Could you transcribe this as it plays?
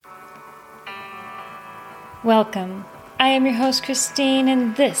Welcome. I am your host, Christine,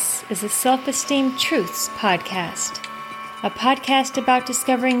 and this is the Self-Esteem Truths Podcast, a podcast about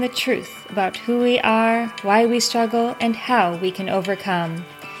discovering the truth about who we are, why we struggle, and how we can overcome.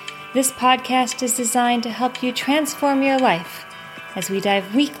 This podcast is designed to help you transform your life as we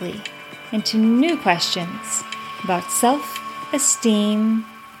dive weekly into new questions about self-esteem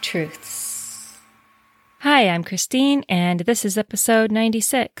truths. Hi, I'm Christine, and this is episode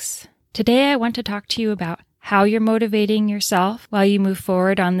 96. Today I want to talk to you about how you're motivating yourself while you move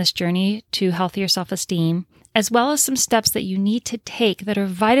forward on this journey to healthier self-esteem, as well as some steps that you need to take that are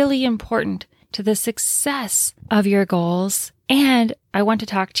vitally important to the success of your goals. And I want to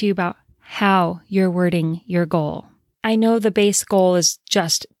talk to you about how you're wording your goal. I know the base goal is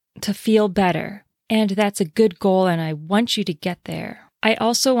just to feel better, and that's a good goal, and I want you to get there. I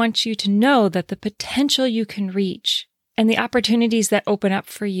also want you to know that the potential you can reach and the opportunities that open up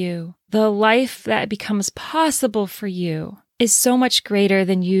for you, the life that becomes possible for you, is so much greater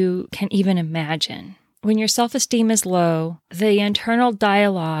than you can even imagine. When your self-esteem is low, the internal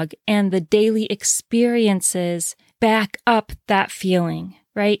dialogue and the daily experiences back up that feeling,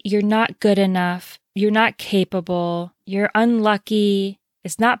 right? You're not good enough. You're not capable. You're unlucky.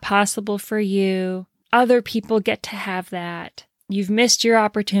 It's not possible for you. Other people get to have that. You've missed your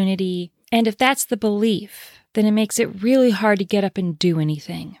opportunity. And if that's the belief, then it makes it really hard to get up and do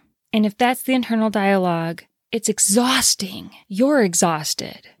anything. And if that's the internal dialogue, it's exhausting. You're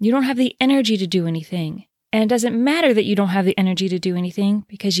exhausted. You don't have the energy to do anything. And it doesn't matter that you don't have the energy to do anything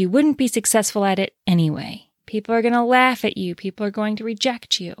because you wouldn't be successful at it anyway. People are going to laugh at you. People are going to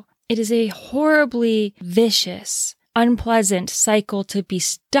reject you. It is a horribly vicious, unpleasant cycle to be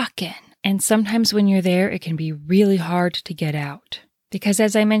stuck in. And sometimes when you're there, it can be really hard to get out. Because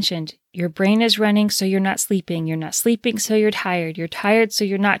as I mentioned, your brain is running so you're not sleeping. You're not sleeping so you're tired. You're tired so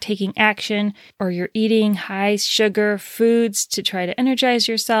you're not taking action, or you're eating high sugar foods to try to energize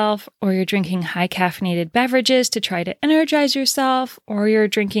yourself, or you're drinking high caffeinated beverages to try to energize yourself, or you're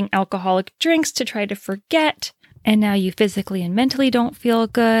drinking alcoholic drinks to try to forget. And now you physically and mentally don't feel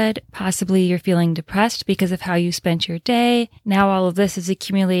good. Possibly you're feeling depressed because of how you spent your day. Now all of this is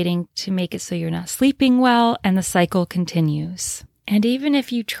accumulating to make it so you're not sleeping well, and the cycle continues. And even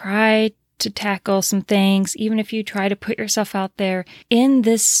if you try to tackle some things, even if you try to put yourself out there in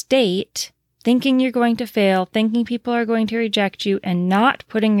this state, thinking you're going to fail, thinking people are going to reject you, and not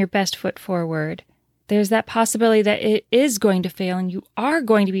putting your best foot forward, there's that possibility that it is going to fail and you are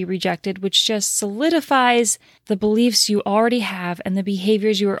going to be rejected, which just solidifies the beliefs you already have and the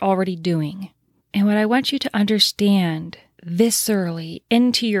behaviors you are already doing. And what I want you to understand viscerally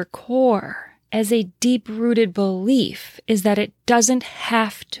into your core as a deep-rooted belief is that it doesn't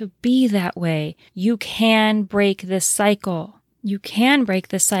have to be that way. You can break this cycle. You can break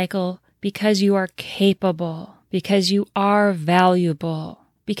this cycle because you are capable, because you are valuable,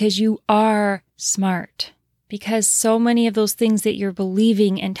 because you are smart, because so many of those things that you're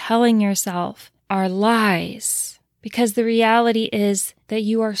believing and telling yourself are lies, because the reality is that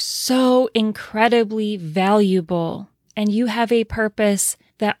you are so incredibly valuable and you have a purpose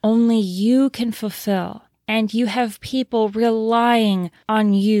that only you can fulfill. And you have people relying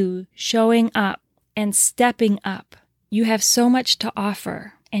on you showing up and stepping up. You have so much to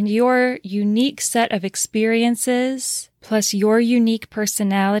offer. And your unique set of experiences, plus your unique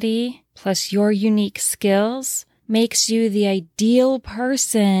personality, plus your unique skills, makes you the ideal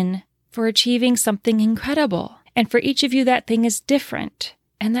person for achieving something incredible. And for each of you, that thing is different.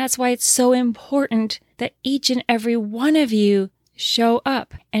 And that's why it's so important that each and every one of you show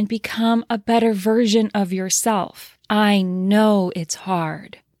up and become a better version of yourself. I know it's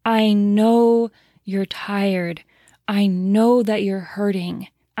hard. I know you're tired. I know that you're hurting.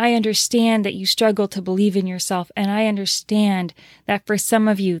 I understand that you struggle to believe in yourself, and I understand that for some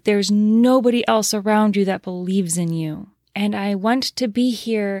of you, there's nobody else around you that believes in you. And I want to be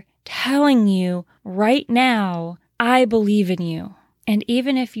here telling you right now, I believe in you. And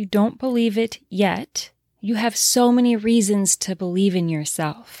even if you don't believe it yet, you have so many reasons to believe in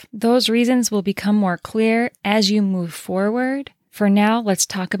yourself. Those reasons will become more clear as you move forward. For now, let's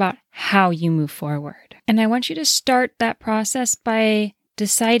talk about how you move forward. And I want you to start that process by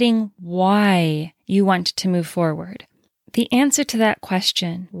deciding why you want to move forward. The answer to that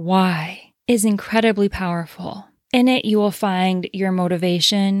question, why, is incredibly powerful. In it, you will find your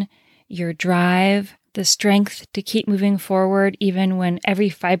motivation, your drive, the strength to keep moving forward even when every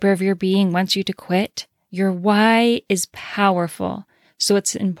fiber of your being wants you to quit. Your why is powerful, so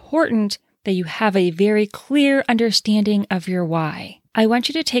it's important that you have a very clear understanding of your why. I want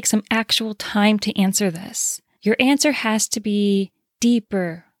you to take some actual time to answer this. Your answer has to be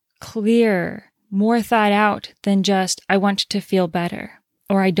deeper, clearer, more thought out than just, I want to feel better,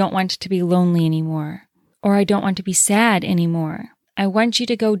 or I don't want to be lonely anymore, or I don't want to be sad anymore. I want you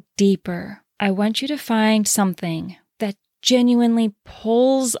to go deeper. I want you to find something that genuinely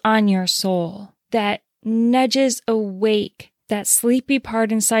pulls on your soul, that nudges awake that sleepy part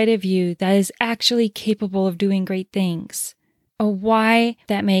inside of you that is actually capable of doing great things. A why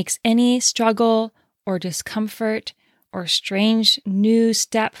that makes any struggle or discomfort or strange new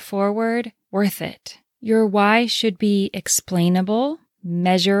step forward worth it. Your why should be explainable,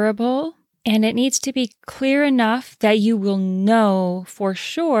 measurable, and it needs to be clear enough that you will know for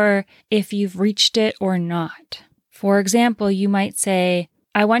sure if you've reached it or not. For example, you might say,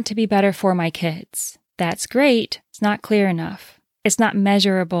 I want to be better for my kids. That's great. It's not clear enough. It's not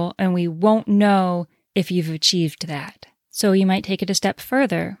measurable, and we won't know if you've achieved that. So you might take it a step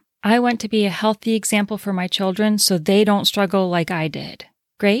further. I want to be a healthy example for my children so they don't struggle like I did.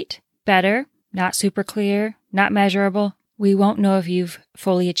 Great. Better. Not super clear. Not measurable. We won't know if you've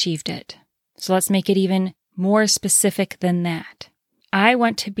fully achieved it. So let's make it even more specific than that. I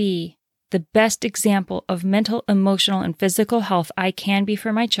want to be the best example of mental, emotional, and physical health I can be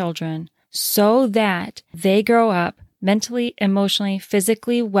for my children so that they grow up mentally, emotionally,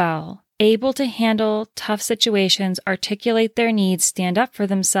 physically well, able to handle tough situations, articulate their needs, stand up for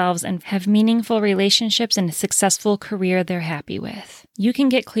themselves, and have meaningful relationships and a successful career they're happy with. You can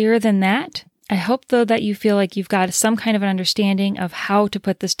get clearer than that. I hope, though, that you feel like you've got some kind of an understanding of how to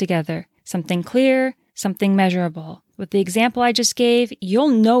put this together. Something clear, something measurable. With the example I just gave, you'll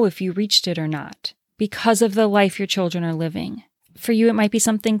know if you reached it or not because of the life your children are living. For you, it might be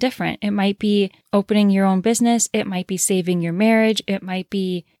something different. It might be opening your own business. It might be saving your marriage. It might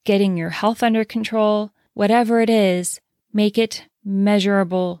be getting your health under control. Whatever it is, make it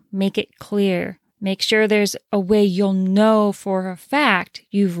measurable. Make it clear. Make sure there's a way you'll know for a fact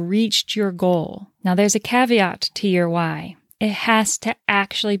you've reached your goal. Now, there's a caveat to your why. It has to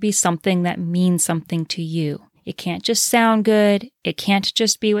actually be something that means something to you. It can't just sound good. It can't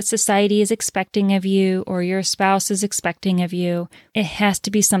just be what society is expecting of you or your spouse is expecting of you. It has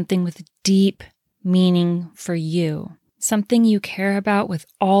to be something with deep meaning for you, something you care about with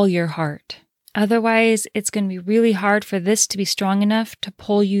all your heart. Otherwise, it's going to be really hard for this to be strong enough to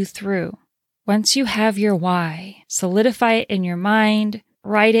pull you through. Once you have your why, solidify it in your mind,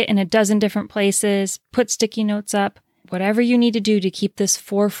 write it in a dozen different places, put sticky notes up, whatever you need to do to keep this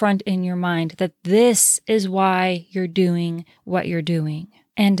forefront in your mind, that this is why you're doing what you're doing.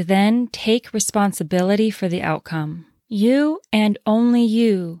 And then take responsibility for the outcome. You and only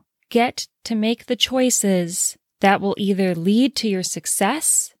you get to make the choices that will either lead to your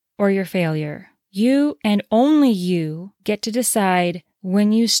success or your failure. You and only you get to decide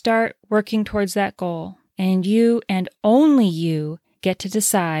when you start working towards that goal. And you and only you get to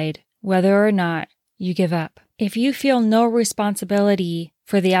decide whether or not you give up. If you feel no responsibility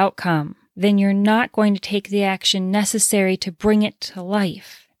for the outcome, then you're not going to take the action necessary to bring it to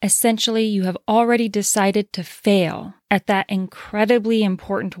life. Essentially, you have already decided to fail at that incredibly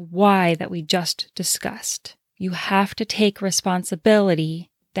important why that we just discussed. You have to take responsibility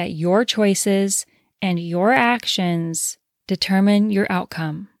that your choices and your actions determine your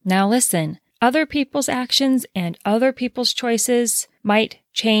outcome. Now listen, other people's actions and other people's choices might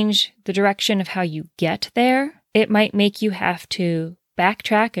change the direction of how you get there. It might make you have to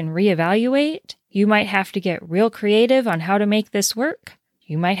backtrack and reevaluate. You might have to get real creative on how to make this work.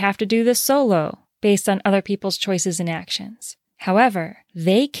 You might have to do this solo based on other people's choices and actions. However,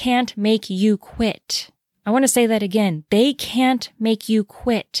 they can't make you quit. I want to say that again. They can't make you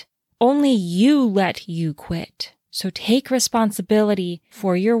quit. Only you let you quit. So take responsibility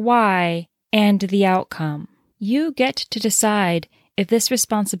for your why and the outcome. You get to decide if this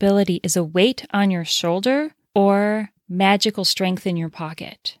responsibility is a weight on your shoulder or magical strength in your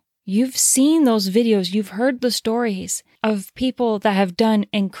pocket. You've seen those videos, you've heard the stories of people that have done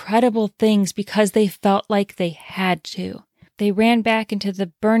incredible things because they felt like they had to. They ran back into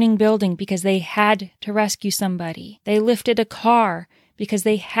the burning building because they had to rescue somebody. They lifted a car because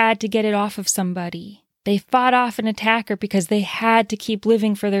they had to get it off of somebody. They fought off an attacker because they had to keep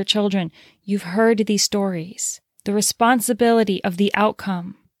living for their children. You've heard these stories. The responsibility of the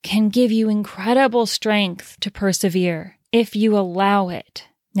outcome can give you incredible strength to persevere if you allow it.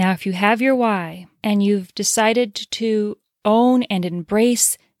 Now, if you have your why and you've decided to own and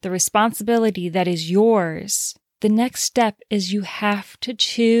embrace the responsibility that is yours, the next step is you have to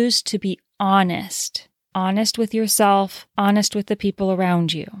choose to be honest. Honest with yourself, honest with the people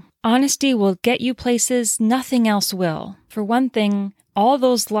around you. Honesty will get you places nothing else will. For one thing, all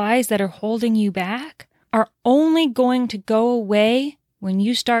those lies that are holding you back are only going to go away when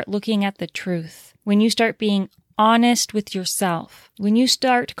you start looking at the truth, when you start being honest with yourself, when you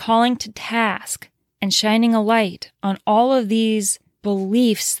start calling to task and shining a light on all of these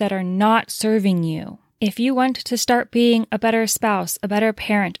beliefs that are not serving you. If you want to start being a better spouse, a better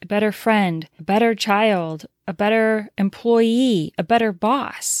parent, a better friend, a better child, a better employee, a better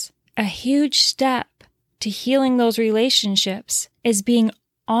boss, a huge step to healing those relationships is being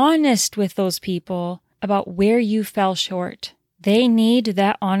honest with those people about where you fell short. They need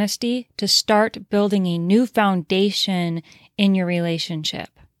that honesty to start building a new foundation in your relationship.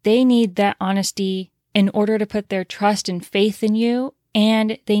 They need that honesty in order to put their trust and faith in you,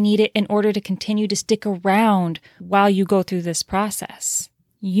 and they need it in order to continue to stick around while you go through this process.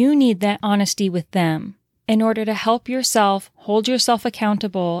 You need that honesty with them in order to help yourself hold yourself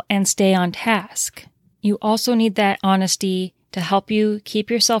accountable and stay on task. You also need that honesty to help you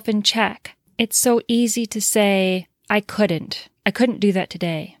keep yourself in check. It's so easy to say, I couldn't do that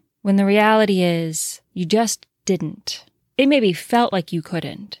today, when the reality is you just didn't. It maybe felt like you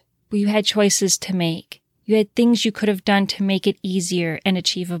couldn't, but you had choices to make. You had things you could have done to make it easier and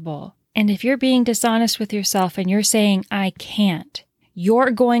achievable. And if you're being dishonest with yourself and you're saying, I can't,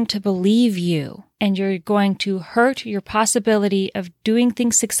 you're going to believe you, and you're going to hurt your possibility of doing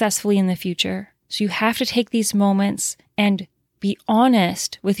things successfully in the future. So you have to take these moments and be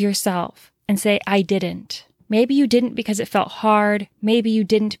honest with yourself and say, I didn't. Maybe you didn't because it felt hard. Maybe you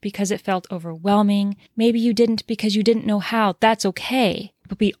didn't because it felt overwhelming. Maybe you didn't because you didn't know how. That's okay.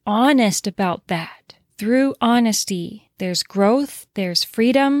 But be honest about that. Through honesty, there's growth, there's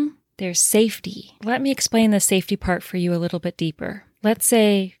freedom, there's safety. Let me explain the safety part for you a little bit deeper. Let's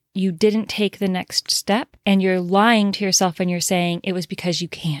say you didn't take the next step and you're lying to yourself and you're saying it was because you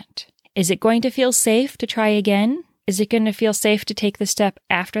can't. Is it going to feel safe to try again? Is it going to feel safe to take the step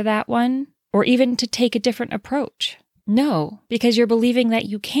after that one? Or even to take a different approach? No, because you're believing that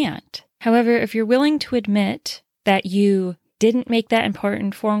you can't. However, if you're willing to admit that you didn't make that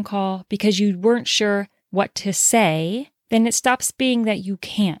important phone call because you weren't sure what to say, then it stops being that you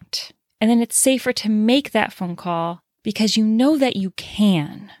can't. And then it's safer to make that phone call because you know that you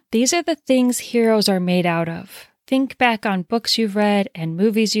can. These are the things heroes are made out of. Think back on books you've read and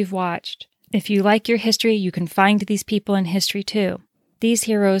movies you've watched. If you like your history, you can find these people in history too. These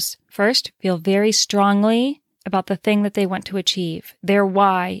heroes, first, feel very strongly about the thing that they want to achieve. Their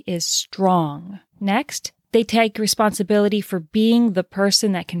why is strong. Next, they take responsibility for being the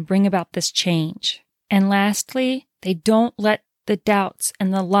person that can bring about this change. And lastly, they don't let the doubts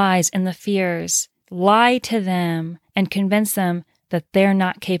and the lies and the fears lie to them and convince them that they're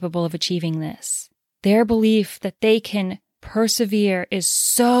not capable of achieving this. Their belief that they can persevere is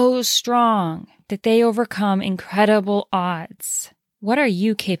so strong that they overcome incredible odds. What are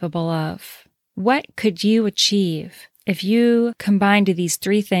you capable of? What could you achieve if you combined these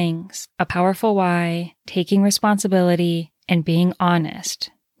three things, a powerful why, taking responsibility, and being honest?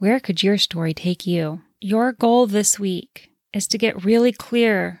 Where could your story take you? Your goal this week is to get really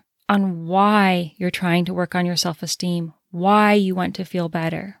clear on why you're trying to work on your self-esteem, why you want to feel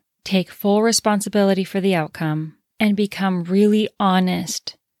better. Take full responsibility for the outcome and become really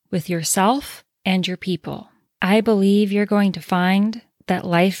honest with yourself and your people. I believe you're going to find that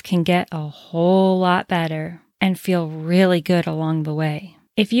life can get a whole lot better and feel really good along the way.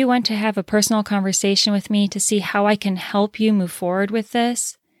 If you want to have a personal conversation with me to see how I can help you move forward with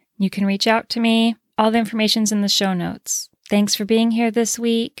this, you can reach out to me. All the information's in the show notes. Thanks for being here this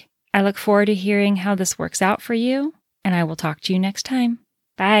week. I look forward to hearing how this works out for you, and I will talk to you next time.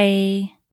 Bye.